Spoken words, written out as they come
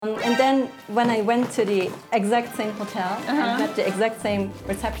when I went to the exact same hotel and met the exact same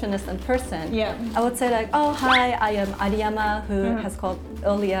receptionist in person, I would say like, oh hi, I am Ariyama who has called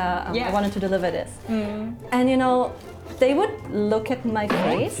earlier. I wanted to deliver this, and you know, they would look at my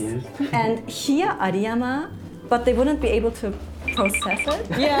face and hear Ariyama, but they wouldn't be able to process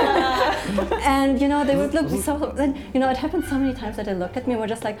it. And you know, they would look so. Then you know, it happened so many times that they looked at me and were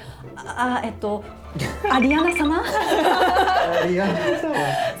just like, Ariana-sama.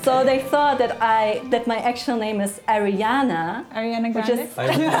 So they thought that my actual name is Ariana. Ariana Grande. Which is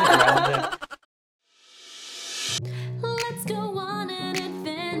Let's go on an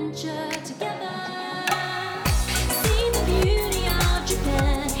adventure together. See the beauty of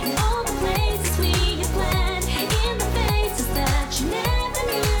Japan and all the places we have planned. In the faces that you never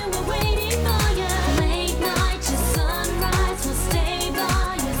knew were waiting for you. Late night to sunrise, we'll stay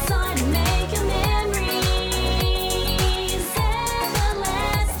by your side and make your memories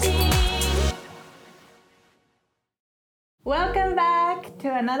everlasting. Welcome back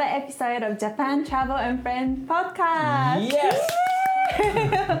to another episode of Japan Travel and Friends podcast. Yes!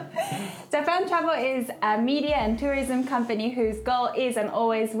 Japan Travel is a media and tourism company whose goal is and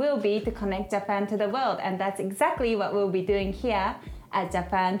always will be to connect Japan to the world, and that's exactly what we'll be doing here at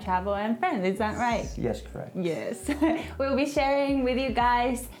Japan Travel and Friends. Is that right? Yes, correct. Yes. We'll be sharing with you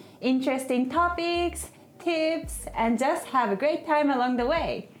guys interesting topics, tips, and just have a great time along the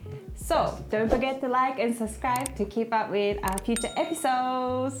way. So, don't forget to like and subscribe to keep up with our future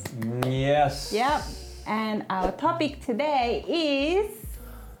episodes. Yes. Yep. And our topic today is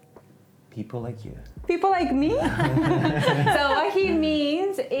People like you. people like me. So what he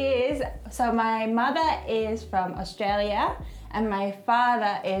means is, so my mother is from Australia and my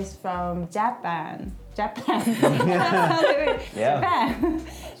father is from Japan. Japan. Japan.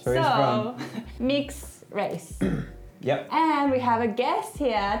 That's where he's from. Mixed race. Yep. And we have a guest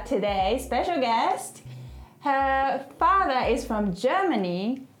here today, special guest. Her father is from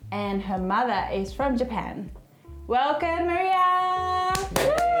Germany and her mother is from Japan. Welcome, Maria!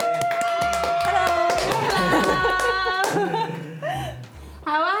 Hello!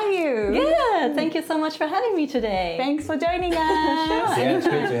 How are you? good. Thank you so much for having me today. Thanks for joining us. Yeah, it's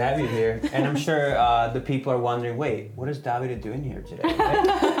great to have you here. And I'm sure the people are wondering, wait, what is Davide doing here today?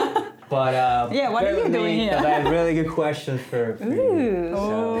 Right? But Yeah, what are bear you with doing me, here? 'cause I have really good questions for you. Ooh.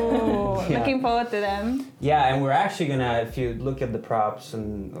 Oh, Yeah. looking forward to them. Yeah, and we're actually gonna, if you look at the props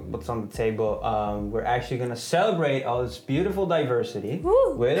and what's on the table, we're actually gonna celebrate all this beautiful diversity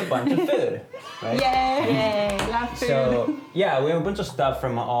with a bunch of food, right? Yay! Love food. So yeah, we have a bunch of stuff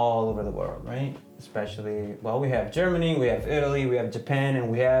from all over the world, right? Especially, well, we have Germany, we have Italy, we have Japan, and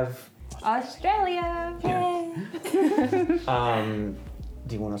we have. Australia. Yay!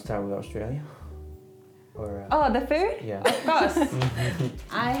 Do you want to start with Australia? Or Oh, the food? yeah. Of course.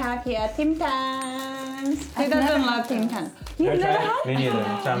 I have here Tim Tams. Who doesn't love Tim Tams? You've Ever never tried? had? Me neither.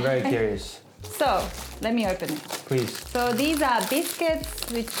 So I'm very curious. So, let me open it. Please. So these are biscuits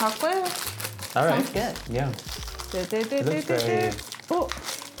with chocolate. All right. Sounds good. Yeah. It looks very, Oh,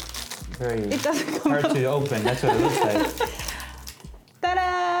 very it doesn't come hard to open. That's what it looks like.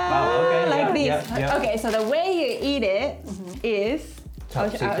 ta-da! Wow, okay, Like yeah, this. yeah, yeah. Okay, so the way you eat it is... Top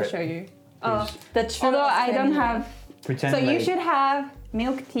I'll secret. show you. Oh, Please. The true although I don't Australian have... Pretend So you like. should have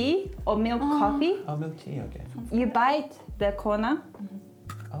milk tea or milk coffee. Oh, milk tea. Okay. You bite the corner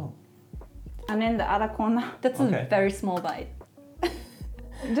Oh. and then the other corner. That's Okay. a very small bite.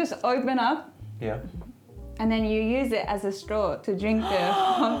 Just open up Yeah. and then you use it as a straw to drink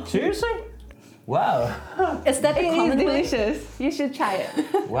the... Seriously? Wow. Is that a It is common way? delicious. You should try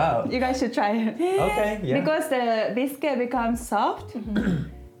it. Wow. You guys should try it. Okay. Yeah. Because the biscuit becomes soft and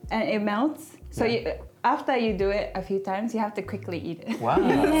it melts. So Yeah. you, after you do it a few times, you have to quickly eat it. Wow.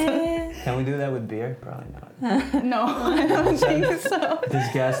 Can we do that with beer? Probably not. No, I don't think so.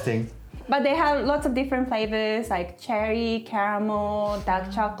 Disgusting. But they have lots of different flavors like cherry, caramel,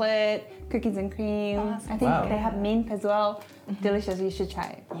 dark chocolate, cookies and cream. I think Wow. they have mint as well. Delicious. You should try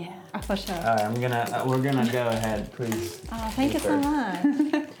it. Yeah, for sure. All right. We're gonna go ahead, please. Oh, thank you so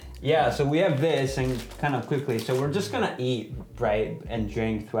much. Yeah, so we have this and kind of quickly. So we're just gonna eat, right, and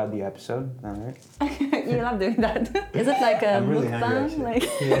drink throughout the episode. All right. You love doing that. Is it like a I'm really hungry, mukbang? actually. Like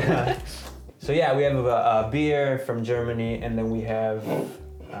Yeah. So yeah, we have a beer from Germany, and then we have.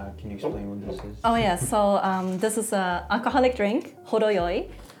 Can you explain what this is? Oh yeah, so this is a alcoholic drink, Hodoyoi.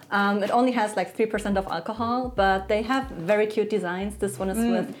 It only has like 3% of alcohol, but they have very cute designs. This one is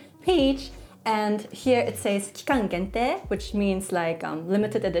with peach, and here it says Kikan Gente, which means like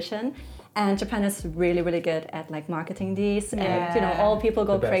limited edition. And Japan is really, really good at like marketing these, and you know all people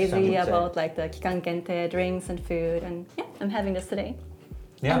go The best, some crazy would say. about like the Kikan Gente drinks and food. And yeah, I'm having this today.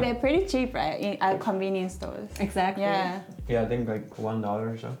 Yeah. And they're pretty cheap, right? At convenience stores. Exactly. Yeah. Yeah, I think like $1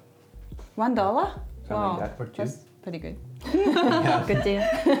 or so. $1? Something Wow. like that, or two. That's pretty good. Yeah. Good deal.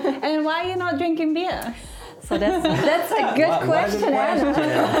 And why are you not drinking beer? So that's a good Why the question, Anna.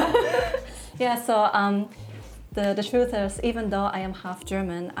 question? Yeah, so the truth is, even though I am half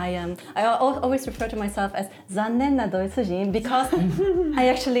German, I always refer to myself as "잔넨나 도이츠진" because I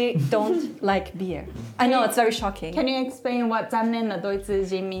actually don't like beer. I know it's very shocking. Can you explain what "잔넨나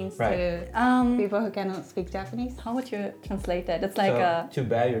도이츠진" means Right. to people who cannot speak Japanese? How would you translate that? It's like So, too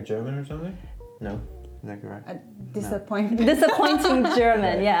bad you're German or something? No, is that correct? A disappointment. disappointing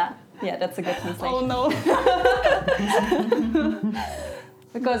German. Yeah, yeah, that's a good translation. Oh no.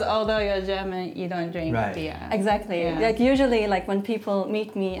 Because although you're German, you don't drink Right. beer. Exactly. Yeah. Like usually, like when people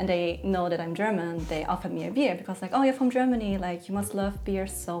meet me and they know that I'm German, they offer me a beer because like, oh, you're from Germany, like you must love beer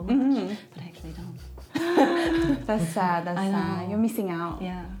so much. But I actually don't. That's sad. That's I sad. know. You're missing out.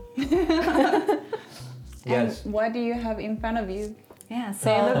 Yeah. Yes. And what do you have in front of you? Yeah. They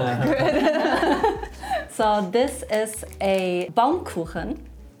So look good. so this is a Baumkuchen.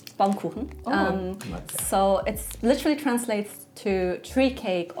 Baumkuchen. So it's literally translates to tree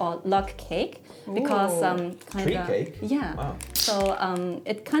cake or log cake because Ooh. Tree cake? Yeah. Wow. So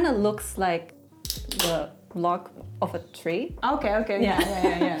it kind of looks like the log of a tree. Okay.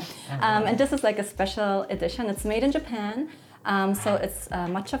 Yeah. And this is like a special edition. It's made in Japan. So it's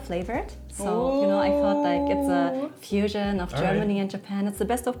matcha flavored. So, I thought like it's a fusion of All right. Germany and Japan. It's the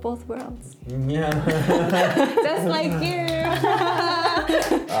best of both worlds. Yeah. Just like you.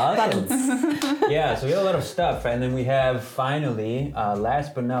 Awesome. Yeah, so we have a lot of stuff, and then we have finally,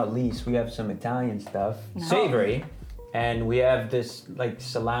 last but not least, we have some Italian stuff, savory, and we have this like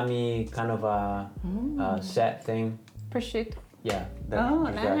salami kind of set thing. Prosciutto. Yeah. Oh,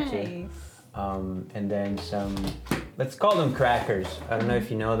 we've got too. nice. And then some, let's call them crackers. I don't know if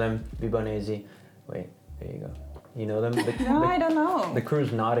you know them, Bibonesi. Wait, there you go. You know them? No, I don't know. The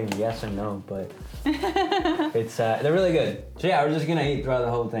crew's nodding yes and no, but it's they're really good. So yeah, we're just gonna eat throughout the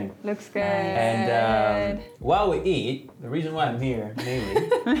whole thing. Looks good. And while we eat, the reason why I'm here mainly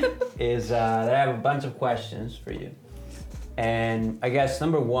is that I have a bunch of questions for you. And I guess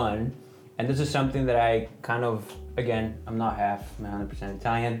number one, and this is something that I kind of, again, I'm not half, I'm 100%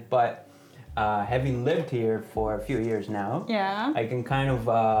 Italian, but having lived here for a few years now, Yeah. I can kind of,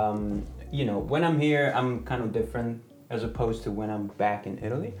 when I'm here, I'm kind of different as opposed to when I'm back in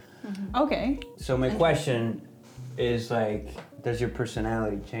Italy. Okay. So my question is like, does your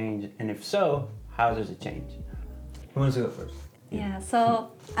personality change? And if so, how does it change? Who wants to go first? Yeah,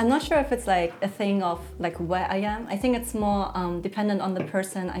 so I'm not sure if it's like a thing of like where I am. I think it's more dependent on the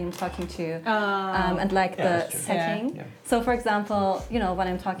person I am talking to and like Yeah, the that's true. setting. Yeah. So for example, when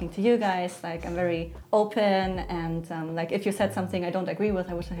I'm talking to you guys, like I'm very open and like if you said something I don't agree with,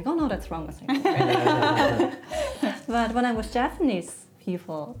 I would say like, oh no, that's wrong. Or something. But when I'm with Japanese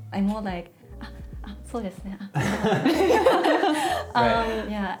people, I'm more like, そうですね.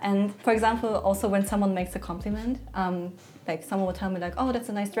 Yeah, and for example, also when someone makes a compliment, like someone will tell me like, oh, that's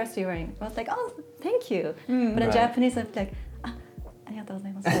a nice dress you're wearing. I was like, oh, thank you. But in Right. Japanese, I'm like, ありがとうござ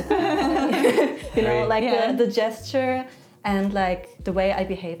います. Like Yeah. the gesture and like the way I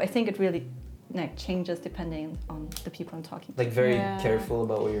behave. I think it really like changes depending on the people I'm talking to. Like very Yeah. careful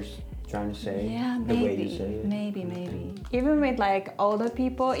about what you're trying to say. Yeah, the way you maybe, say it. maybe. Even with like older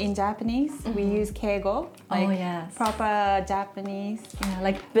people in Japanese, we use keigo. Like Oh, yes. proper Japanese. Yeah,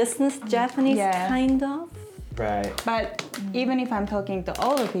 like business Japanese Yeah. kind of. Right. But even if I'm talking to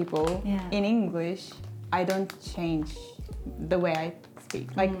older people Yeah. in English, I don't change the way I speak.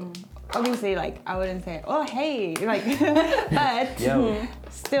 Like obviously, like I wouldn't say, "Oh, hey," like, but Yo.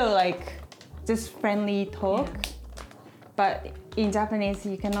 still like just friendly talk. But in Japanese,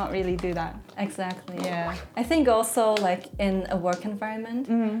 you cannot really do that. Exactly. Yeah. I think also like in a work environment.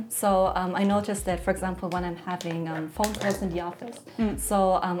 So I noticed that, for example, when I'm having phone calls in the office,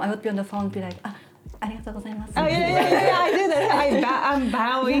 so I would be on the phone and be like, ありがとうございます. Oh yeah, I do that. I'm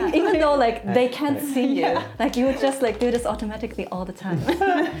bowing. Yeah, even though like they can't see you, like you would just like do this automatically all the time.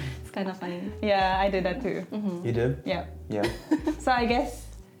 It's kind of funny. Yeah, I do that too. You do? Yeah. Yeah. So I guess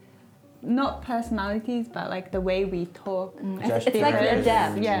not personalities, but like the way we talk. It's like we Gestures.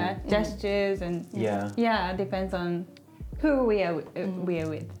 adapt. Yeah, gestures and Yeah. depends on who we are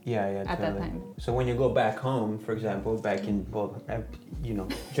with. Yeah, At that totally. time. So when you go back home, for example, back in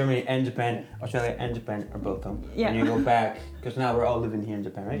Germany and Japan, Australia and Japan are both home. Yeah. When you go back, because now we're all living here in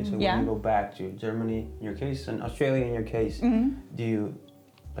Japan, right? So Yeah. when you go back to Germany in your case and Australia in your case, do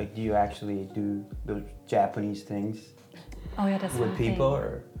you actually do those Japanese things Oh yeah, that's with one people thing.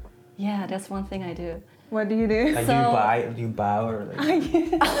 or? Yeah, that's one thing I do. What do you do? Like, So- do you bow or like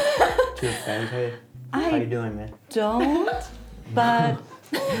to your friends? Hey, how you doing, man? Don't, but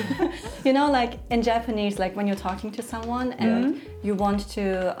you know, like in Japanese, like when you're talking to someone and you want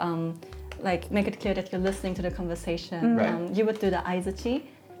to like make it clear that you're listening to the conversation, Right. you would do the aizuchi.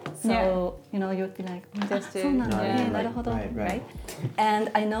 So you know, you would be like, Just to- yeah, right. right?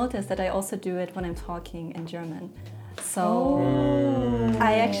 And I noticed that I also do it when I'm talking in German. So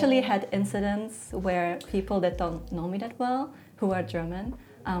I actually had incidents where people that don't know me that well, who are German,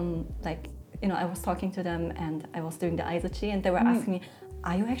 like, you know, I was talking to them and I was doing the aizuchi and they were asking me,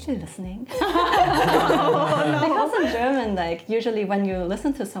 are you actually listening? Because in German, like, usually when you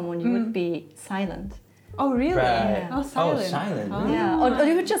listen to someone, you would be silent. Oh, really? Right. Oh, silent. Oh, silent. Oh. Yeah, or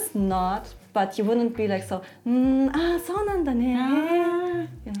you would just nod, but you wouldn't be like so, そうなんだね.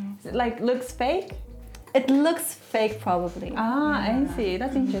 You know. Like looks fake? It looks fake probably. I see.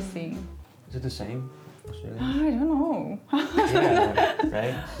 That's interesting. Is it the same? Australia? I don't know. Yeah,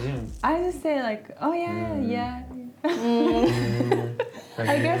 right? Yeah. I just say like, oh yeah.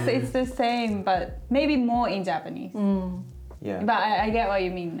 I guess it's the same, but maybe more in Japanese. Yeah. But I get what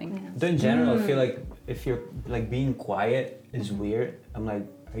you mean. Like, But in general, I feel like if you're like being quiet is weird. I'm like,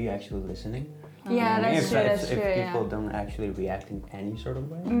 are you actually listening? yeah, I mean, that's if, true. if, That's if true. people Yeah. don't actually react in any sort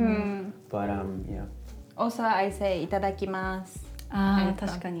of way. But yeah. Also, I say itadakimasu. あー、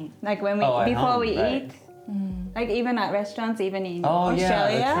確かに。 Like when we Oh, at before home, we right. eat, like even at restaurants, even in Oh yeah,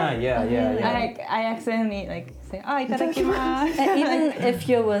 Australia. that's right. Yeah. I accidentally like say, oh, itadakimasu. And even if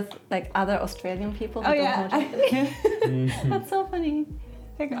you're with like other Australian people who Oh don't yeah. know Japanese. That's so funny.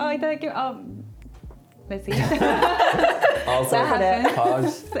 Like, oh, itadakimasu. Oh, let's see. Also, That happens.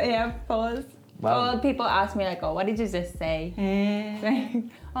 pause. So, yeah, pause. Wow. Or people ask me like, oh, what did you just say? Like,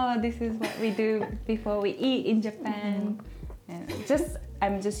 oh, this is what we do before we eat in Japan. And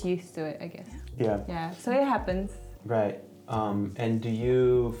I'm just used to it, I guess. Yeah. Yeah, so it happens. Right. And do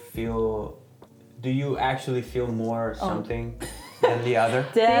you actually feel more something than the other?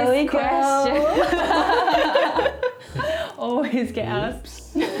 There we This go. question. Always get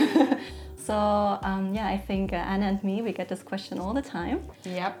asked. So yeah, I think Anna and me, we get this question all the time.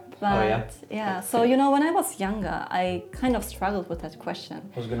 Yep. But so you know, when I was younger, I kind of struggled with that question.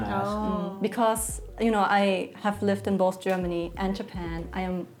 I was gonna ask. Oh. Because, you know, I have lived in both Germany and Japan. I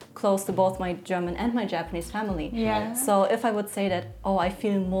am close to both my German and my Japanese family. Yeah. So if I would say that, oh, I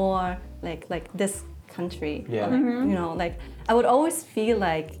feel more like this country, Yeah. or like, you know, like I would always feel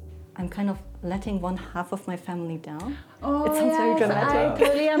like I'm kind of letting one half of my family down. Oh, It sounds very yes, dramatic. I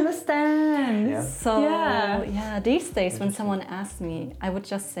totally understand. Yeah. So Yeah. these days when someone asks me, I would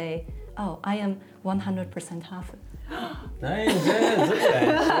just say, oh, I am 100% half. Nice. Yeah, look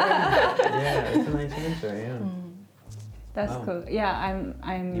at that. Yeah, it's a nice answer. Yeah. That's Wow. cool. Yeah,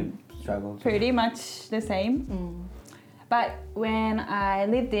 I'm You struggled. pretty much the same. But when I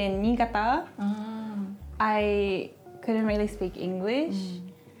lived in Niigata, I couldn't really speak English.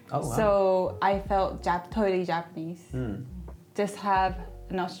 Oh wow. So I felt totally Japanese. Hmm. Just have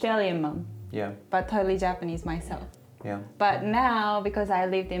an Australian mom, Yeah. but totally Japanese myself. Yeah. But now, because I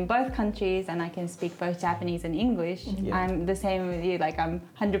lived in both countries and I can speak both Japanese and English, Yeah. I'm the same with you. Like I'm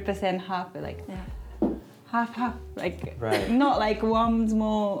 100% half, like Yeah. half. Like Right. not like one's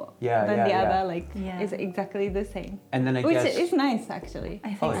more Yeah, than yeah, the yeah. other. Like Yeah. it's exactly the same. And then I Which guess. is nice actually. I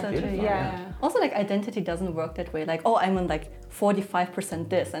think Oh, it's so too. beautiful, Yeah. yeah. Also, like identity doesn't work that way. Like, oh, I'm on like 45%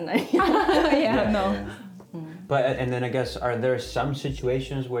 this, and I, yeah, no. But and then I guess are there some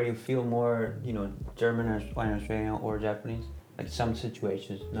situations where you feel more, you know, German or Australian or Japanese? Like some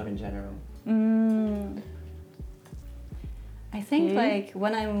situations, not in general. I think like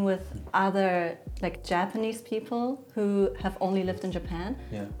when I'm with other like Japanese people who have only lived in Japan,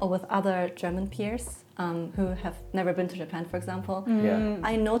 Yeah. or with other German peers who have never been to Japan, for example, Yeah.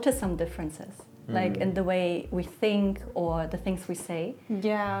 I notice some differences, like in the way we think or the things we say,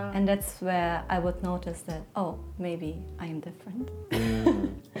 Yeah. and that's where I would notice that, oh, maybe I am different.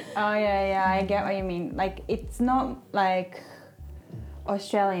 Oh yeah, I get what you mean. Like it's not like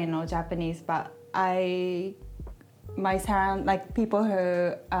Australian or Japanese, but my surround like people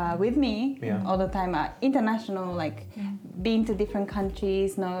who are with me Yeah. all the time are international, like been to different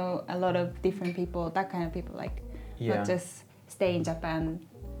countries, know a lot of different people, that kind of people, like Yeah. not just stay in Japan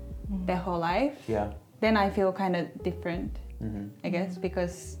their whole life. Yeah. Then I feel kind of different, I guess,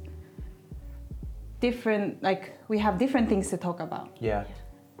 because different, like we have different things to talk about. Yeah.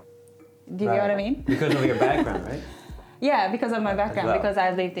 Do you get what I mean? Because of your background, right? Yeah, because of my background, well. because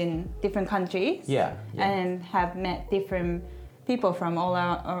I've lived in different countries Yeah. Yeah. and have met different people from all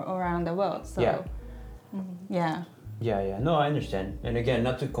around the world. So, Yeah. yeah. Yeah. No, I understand. And again,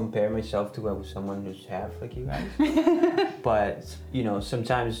 not to compare myself to someone who's half like you guys, but you know,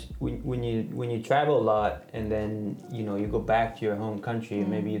 sometimes when you travel a lot and then you know you go back to your home country and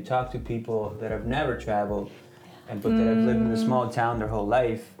maybe you talk to people that have never traveled, but that have lived in a small town their whole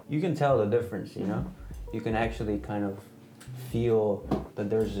life, you can tell the difference. You know, you can actually kind of feel that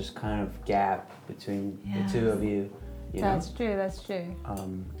there's this kind of gap between the two of you. You know? That's true.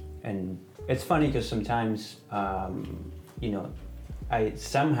 And it's funny because sometimes, you know, I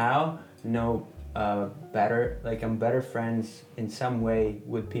somehow know better, like I'm better friends in some way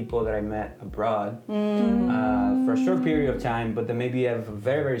with people that I met abroad for a short period of time, but then maybe have a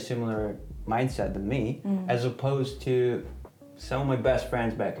very, very similar mindset than me, as opposed to some of my best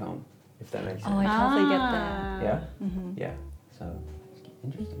friends back home, if that makes sense. Oh, I totally get that. Yeah? Yeah. So,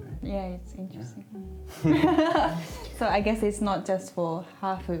 interesting, right? Yeah, it's interesting. So I guess it's not just for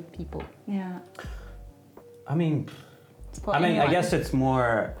half of people. Yeah. I mean, For I anyone. guess it's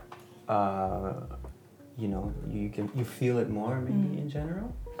more, you know, you feel it more maybe in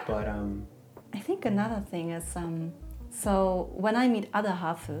general, but I think another thing is, so when I meet other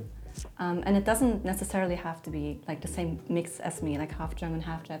Hafu, and it doesn't necessarily have to be like the same mix as me, like half German,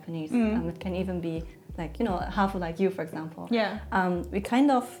 half Japanese. It can even be like, you know, Hafu like you, for example. Yeah. We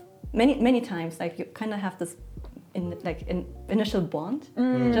kind of, many times, like you kind of have this initial bond,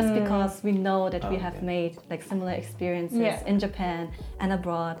 just because we know that we have made like similar experiences in Japan and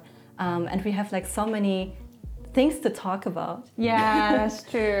abroad. And we have like so many things to talk about. Yeah, that's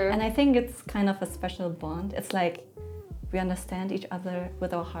true. And I think it's kind of a special bond. It's like we understand each other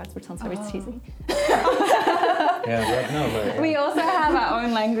with our hearts, which sounds very cheesy. We also have our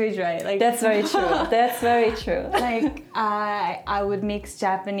own language, right? Like That's very true. That's very true. like I would mix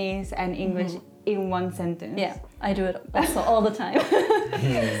Japanese and English in one sentence. Yeah, I do it also all the time.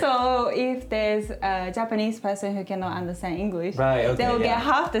 So if there's a Japanese person who cannot understand English, Right, okay, they'll yeah. get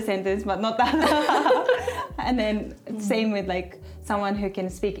half the sentence but not that half. And then same with like someone who can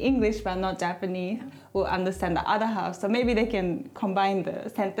speak English but not Japanese will understand the other half. So maybe they can combine the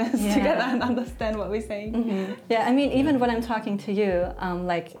sentence together and understand what we're saying. Yeah, I mean, even when I'm talking to you,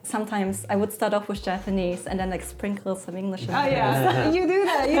 like sometimes I would start off with Japanese and then like sprinkle some English in Oh there. yeah, you do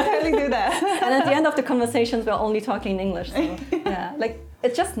that. You totally do that. And at the end of the conversations, we're only talking in English. So yeah, like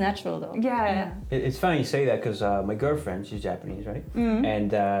it's just natural though. Yeah. It's funny you say that because my girlfriend, she's Japanese, right?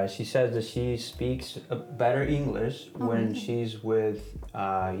 And she says that she speaks better English when she's with,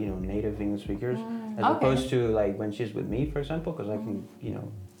 you know, native English speakers, as opposed to like when she's with me, for example, because I can, you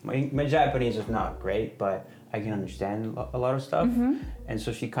know, my Japanese is not great, but I can understand a lot of stuff. And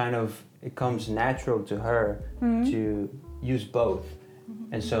so she kind of, it comes natural to her to use both.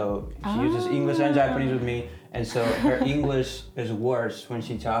 And so she uses English and Japanese with me. And so her English is worse when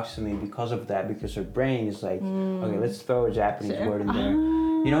she talks to me because of that, because her brain is like, okay, let's throw a Japanese word in there.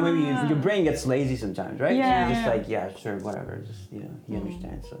 You know, maybe your brain gets lazy sometimes, right? Yeah. So you're just like, yeah, sure, whatever. Just, you know, he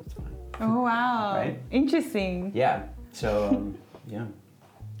understands, so it's fine. Oh wow. Right? Interesting. Yeah. So, yeah.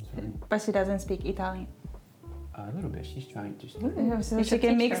 Sorry. But she doesn't speak Italian. A little bit. She's trying to speak. So You she should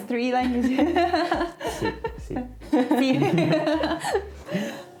can teach mix her. 3 languages.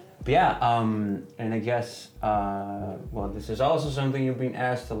 But yeah, and I guess, well, this is also something you've been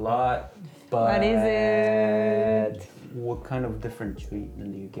asked a lot, but What is it? What kind of different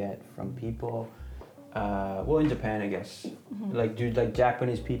treatment do you get from people? Well, in Japan, I guess. Like, do like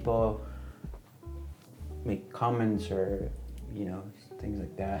Japanese people make comments or, you know, things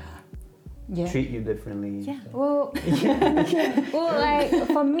like that? Yeah. Treat you differently? Yeah. Well, well, like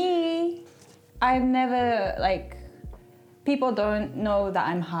for me, I've never like people don't know that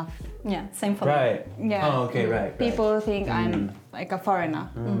I'm half. Yeah, same for me. Right. Yeah. Oh, okay, right. People think I'm like a foreigner.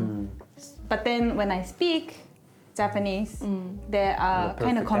 But then when I speak Japanese, they are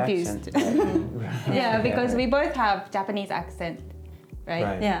kind of confused. Yeah, because we both have Japanese accent, right?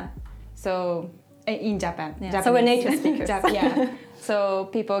 Right. Yeah. So in Japan. Yeah, so we're native speakers. Yeah. So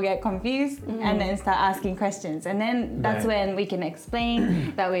people get confused and then start asking questions. And then that's Right. when we can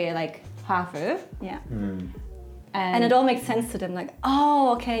explain that we're like half of. Yeah. And, And it all makes sense to them, like,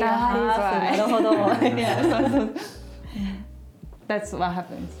 oh, okay, you're That is half. why. And yeah. that's what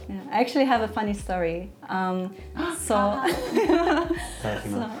happens. Yeah. I actually have a funny story. So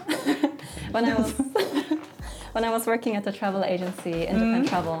when I was when I was working at the travel agency in Japan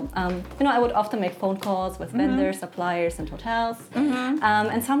Travel, you know, I would often make phone calls with vendors, suppliers, and hotels.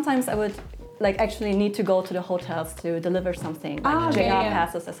 And sometimes I would like actually need to go to the hotels to deliver something, like JR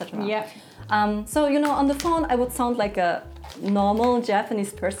passes, etc. Yeah. So you know, on the phone, I would sound like a normal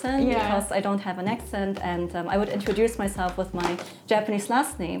Japanese person Yeah. because I don't have an accent, and I would introduce myself with my Japanese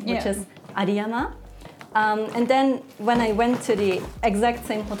last name, which Yeah. is Ariyama. And then when I went to the exact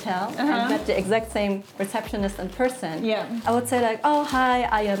same hotel and met the exact same receptionist in person, I would say like, oh, hi,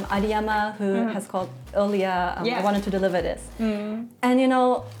 I am Ariyama, who has called earlier. I wanted to deliver this. And you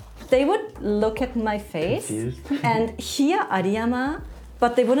know, they would look at my face and hear Ariyama,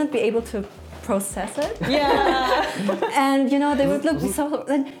 but they wouldn't be able to process it. Yeah. And you know, they would look so,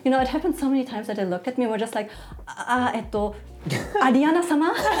 and you know, it happened so many times that they looked at me and were just like,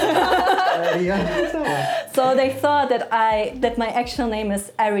 Ariana-sama? So they thought that my actual name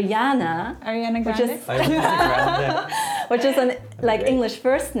is Ariana. Ariana Grande? Which is an English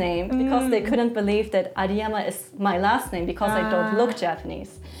first name, because they couldn't believe that Ariyama is my last name because I don't look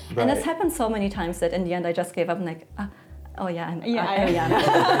Japanese. Right. And it's happened so many times that in the end I just gave up and like, oh yeah, I'm Ariana.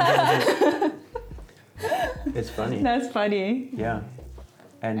 It's funny. That's funny. Yeah.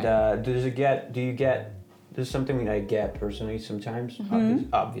 And do you get, this is something that I get personally sometimes,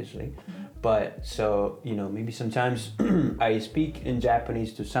 obviously. But so, you know, maybe sometimes I speak in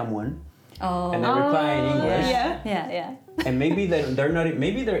Japanese to someone and they reply in English. Yeah. And maybe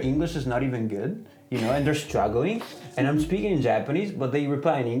maybe their English is not even good, you know, and they're struggling. And I'm speaking in Japanese, but they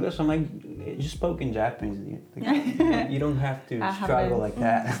reply in English. I'm like, you spoke in Japanese. Like, you don't have to struggle like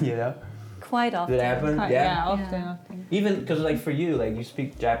that, you know? Quite often. Did it happen? Often. Even because like for you, like you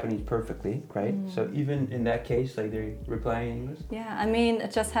speak Japanese perfectly, right? So even in that case, like they're replying in English? Yeah, I mean,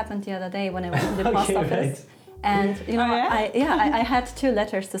 it just happened the other day when I went to the post office. Right. And you know, I had 2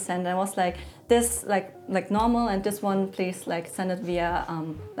 letters to send. I was like, this like normal, and this one please like send it via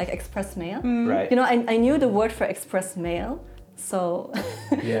like express mail. Right. You know, I knew the word for express mail, so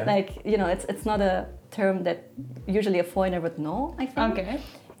like, you know, it's not a term that usually a foreigner would know, I think. Okay.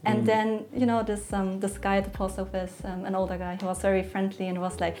 And then, you know, this guy at the post office, an older guy, he was very friendly and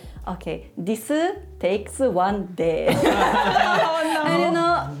was like, okay, this takes 1 day. Oh no. And you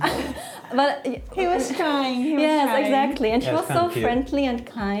know, but he was trying. Yes, exactly. And he was so cute. friendly and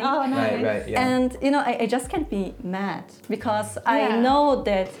kind. Oh, nice. Right, yeah. And you know, I just can't be mad because I know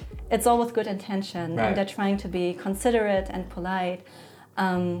that it's all with good intention and they're trying to be considerate and polite.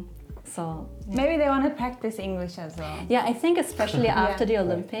 So maybe they want to practice English as well. Yeah, I think especially after the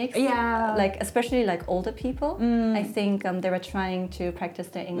Olympics. Yeah. Like especially like older people. I think they were trying to practice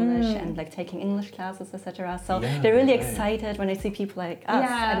their English and like taking English classes, etc. So they're really excited when they see people like us.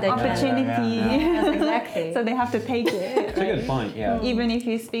 Yeah, and they opportunity. Yes, exactly. So they have to take it. That's a good point, yeah. Even if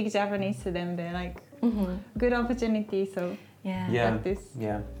you speak Japanese to them, they're like, good opportunity. So like this,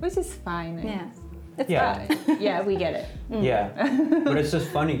 which is fine. I guess. It's yeah, we get it. Yeah, but it's just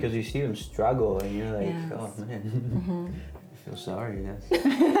funny because you see them struggle and you're like, oh man, I feel sorry.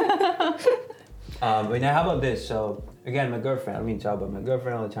 But now how about this? So again, my girlfriend, I mean talk about my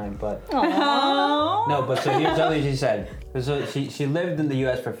girlfriend all the time, but no, but so here's something she said. So she lived in the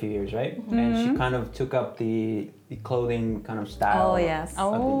US for a few years, right? And she kind of took up the clothing kind of style of the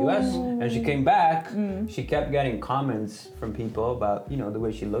US. And she came back, she kept getting comments from people about, you know, the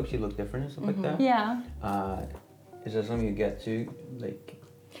way she looked different and stuff like that. Yeah. Is that something you get to, like,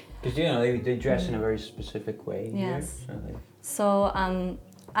 because you know they dress in a very specific way. Yes. Here, so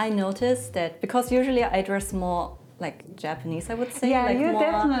I noticed that because usually I dress more like Japanese, I would say. Yeah, like you're more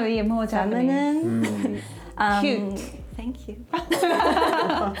definitely more feminine. Cute. Thank you.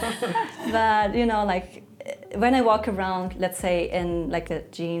 But you know, like when I walk around, let's say in like a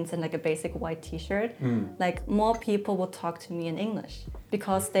jeans and like a basic white T-shirt, like more people will talk to me in English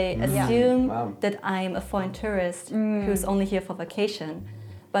because they assume that I'm a foreign tourist who's only here for vacation.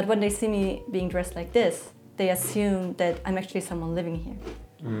 But when they see me being dressed like this, they assume that I'm actually someone living here.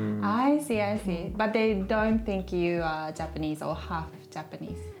 I see. But they don't think you are Japanese or half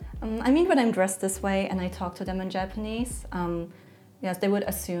Japanese. I mean, when I'm dressed this way and I talk to them in Japanese, yes, they would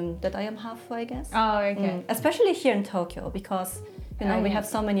assume that I am Hafu, I guess. Oh, okay. Especially here in Tokyo, because you know we have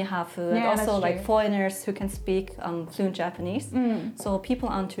so many Hafu and also like foreigners who can speak fluent Japanese. So people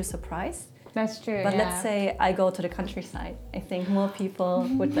aren't too surprised. That's true. But let's say I go to the countryside, I think more people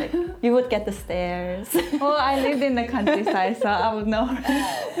would like, you would get the stares. Well, I lived in the countryside, so I would know.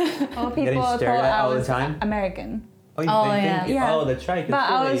 Or people thought I was American. Oh, oh, that's right. But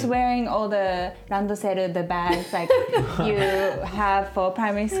I was wearing all the Randoseru, the bags like you have for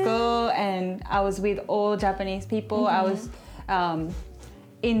primary school, and I was with all Japanese people. I was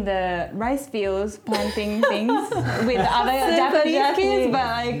in the rice fields planting things with other Japanese kids, but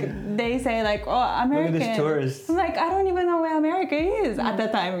like they say like, oh, American. Look at this tourist. I'm like, I don't even know where America is at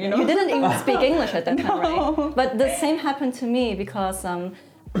that time, you know. You didn't even speak English at that time, right? But the same happened to me because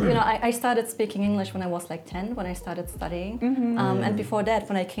you know, I started speaking English when I was like 10, when I started studying. And before that,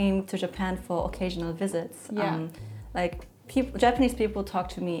 when I came to Japan for occasional visits, like Japanese people talk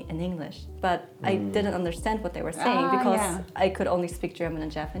to me in English, but I didn't understand what they were saying because I could only speak German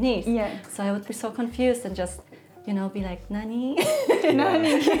and Japanese. Yeah. So I would be so confused and just, be like, "Nani?"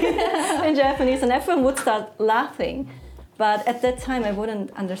 Nani? in Japanese, and everyone would start laughing. But at that time, I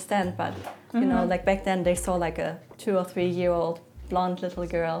wouldn't understand. But like back then, they saw like a 2 or 3 year old blonde little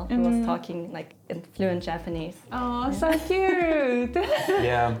girl who was talking like in fluent Japanese. Oh, so cute.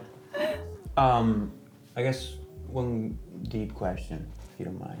 Yeah. I guess one deep question, if you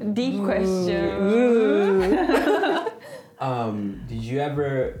don't mind. Deep question. Did you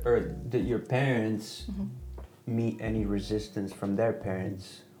ever, or did your parents meet any resistance from their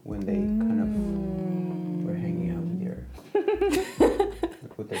parents when they kind of were hanging out with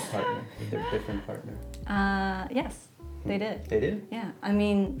with their partner, with their different partner? Yes, they did. They did? Yeah, I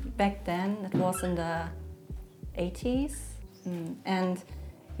mean, back then, it was in the 80s. And,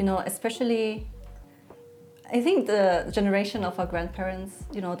 especially, I think the generation of our grandparents,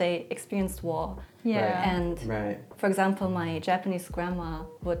 they experienced war. Yeah. And, for example, my Japanese grandma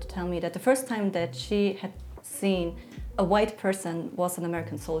would tell me that the first time that she had seen a white person was an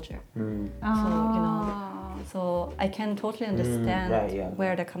American soldier. So I can totally understand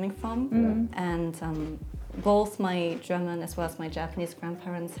where they're coming from. And both my German as well as my Japanese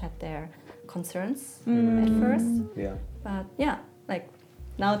grandparents had their concerns at first. Yeah. But yeah, like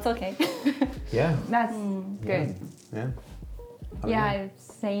now it's okay. Yeah. That's good. Yeah. Yeah,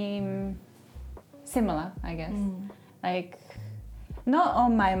 similar, I guess. Like, not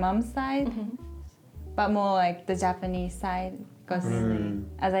on my mom's side, but more like the Japanese side. Because,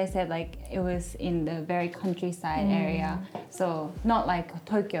 as I said, like it was in the very countryside area, so not like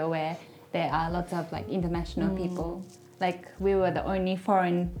Tokyo where there are lots of like international people. Like we were the only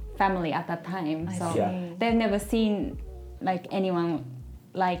foreign family at that time, so they've never seen like anyone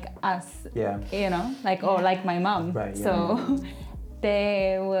like us. Or like my mom. Right, so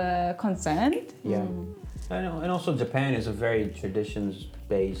they were concerned. Yeah. I know, and also Japan is a very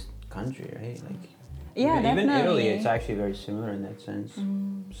traditions-based country, right? Like. Even Italy, it's actually very similar in that sense.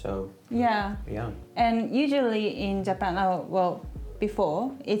 So yeah. And usually in Japan,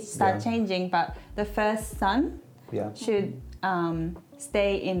 before it started changing, but the first son should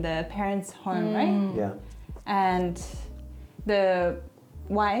stay in the parents' home, right? Yeah. And the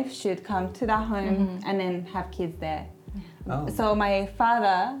wife should come to the home and then have kids there. Oh. So my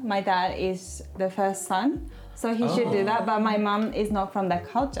dad is the first son. So he should do that, but my mom is not from that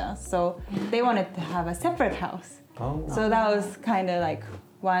culture, so they wanted to have a separate house. Oh. So that was kind of like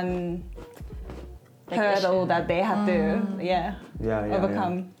one hurdle that they had to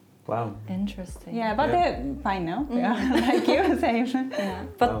overcome. Yeah. Wow. Interesting. Yeah, but they're fine now. Like you were saying. Yeah.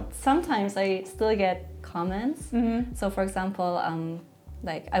 But sometimes I still get comments. So for example,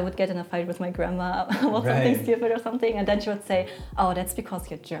 like I would get in a fight with my grandma about something stupid or something, and then she would say, "Oh, that's because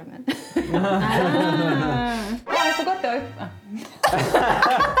you're German." I forgot to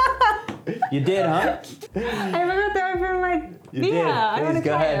You did, huh? I forgot to open my beer. I want to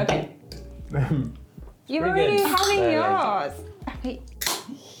try it. Okay. You're already having yours. Wait.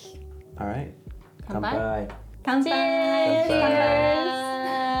 All right. Kanpai. Kanpai.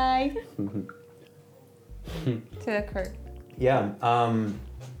 To the curd. Yeah.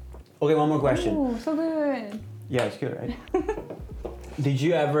 Okay, one more question. Oh, so good. Yeah, it's good, right? Did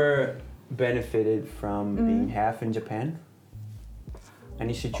you ever benefited from being half in Japan?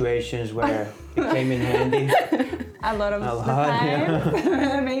 Any situations where it came in handy? A lot of the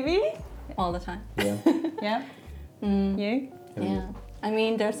time, maybe. All the time. Yeah. Yeah. You? Yeah. I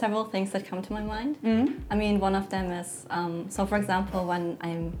mean, there are several things that come to my mind. I mean, one of them is, so for example, when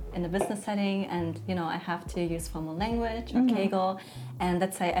I'm in a business setting and, I have to use formal language or keigo, and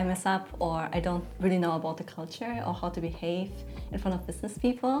let's say I mess up or I don't really know about the culture or how to behave in front of business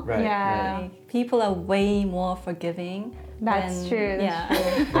people. Right. Yeah. Like, people are way more forgiving. That's true.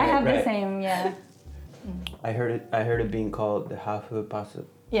 That's true. I have the same, I heard it being called the hafu pasu.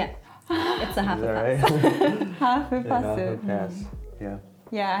 Yeah. It's a half Is a that pass. right? Hafu The pasu. hafu pass. Yeah.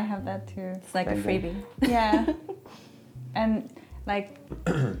 Yeah, I have that too. It's like a Same freebie. thing. Yeah. And like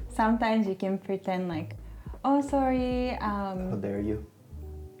sometimes you can pretend like, oh sorry, How dare you?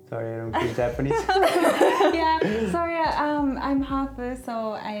 Sorry, I don't speak Japanese. yeah, sorry, I'm hafu,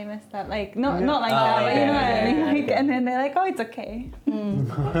 so I messed up. Like not like that, but you know what I mean. Like, and then they're like, oh, it's okay.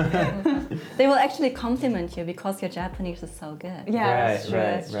 They will actually compliment you because your Japanese is so good. Yeah, that's true.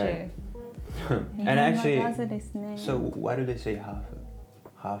 Right, That's right. true. And actually, so why do they say hafu?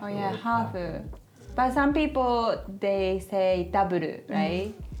 Hafu. oh yeah, or hafu. But some people they say daburu,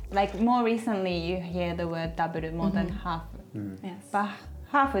 right? Like more recently, you hear the word daburu more than hafu. Yes. But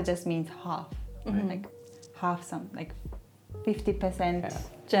hafu just means half, or like half some, like 50%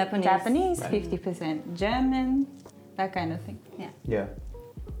 Japanese. Right. 50% German, that kind of thing. Yeah.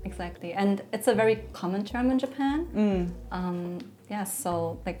 Exactly, and it's a very common term in Japan. Yeah,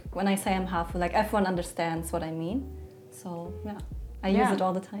 so like when I say I'm Hafu, like everyone understands what I mean. So yeah, I use it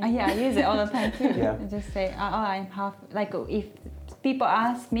all the time. Yeah, I use it all the time too. Yeah. I just say, oh, I'm half. Like if people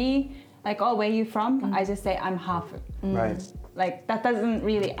ask me, like, oh, where you from? I just say I'm Hafu. Right. Like that doesn't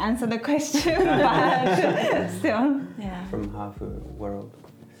really answer the question, but still, Yeah. From Hafu world.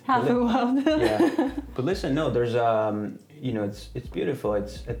 Hafu world. Yeah. But listen, no, there's you know, it's beautiful. I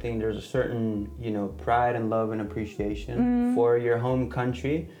think there's a certain, you know, pride and love and appreciation for your home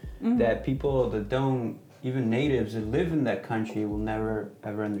country that people that don't, even natives that live in that country will never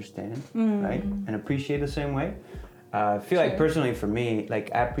ever understand, right? And appreciate the same way. I feel like personally for me,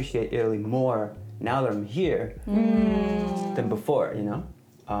 like I appreciate Italy more now that I'm here than before, you know?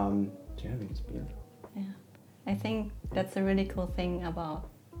 Yeah, I think it's beautiful. Yeah, I think that's a really cool thing about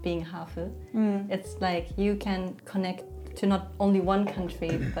being Hafu. It's like you can connect to not only one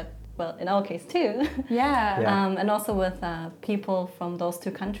country, but well, in our case too. Yeah. And also with people from those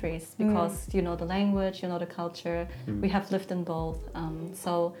two countries, because you know the language, you know the culture. We have lived in both,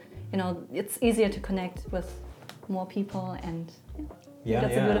 so you know it's easier to connect with more people, and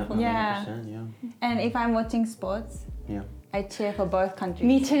that's a beautiful thing. Yeah. 100%, yeah. And if I'm watching sports, Yeah. I cheer for both countries.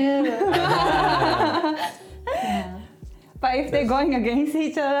 Me too. Yeah. But if they're going against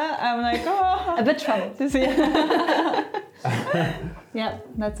each other, I'm like, oh, A bit trouble. Just, yeah,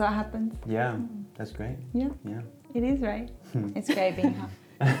 that's what happens. Yeah, that's great. Yeah, Yeah. it is right. It's great being half.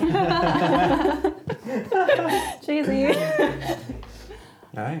 Cheesy.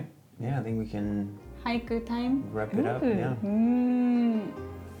 All right. Yeah, I think we can Haiku time. wrap it up. Yeah.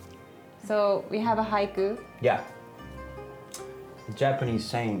 So we have a haiku. Yeah. A Japanese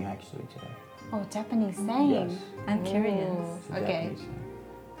saying actually today. Oh, Japanese saying. Yes. I'm curious. It's a Okay. Japanese saying.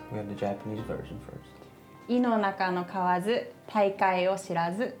 We have the Japanese version first. 井の中の蛙、大海を知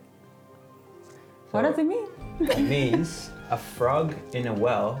らず。What does it mean? It means a frog in a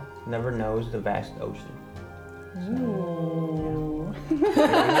well never knows the vast ocean.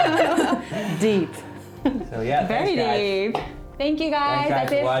 Deep. So yeah, Very thanks, guys. deep. Thank you guys. Thanks, guys,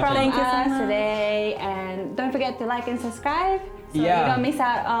 That's it for watching. from Thank you so us much. today. And don't forget to like and subscribe so Yeah. you don't miss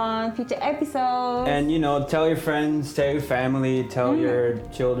out on future episodes. And you know, tell your friends, tell your family, tell your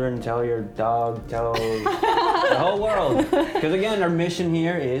children, tell your dog, tell the whole world. Because again, our mission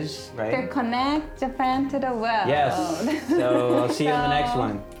here is, to right? connect Japan to the world. Yes. So I'll see you in the next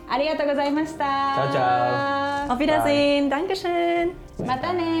one. ありがとうございました。 Ciao, ciao. Auf Wiedersehen. Dankeschön. ま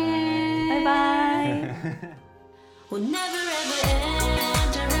たねー。 Bye bye. We'll never ever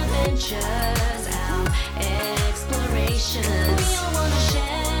end our adventures out exploration. We all wanna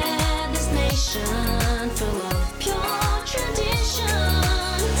share this nation.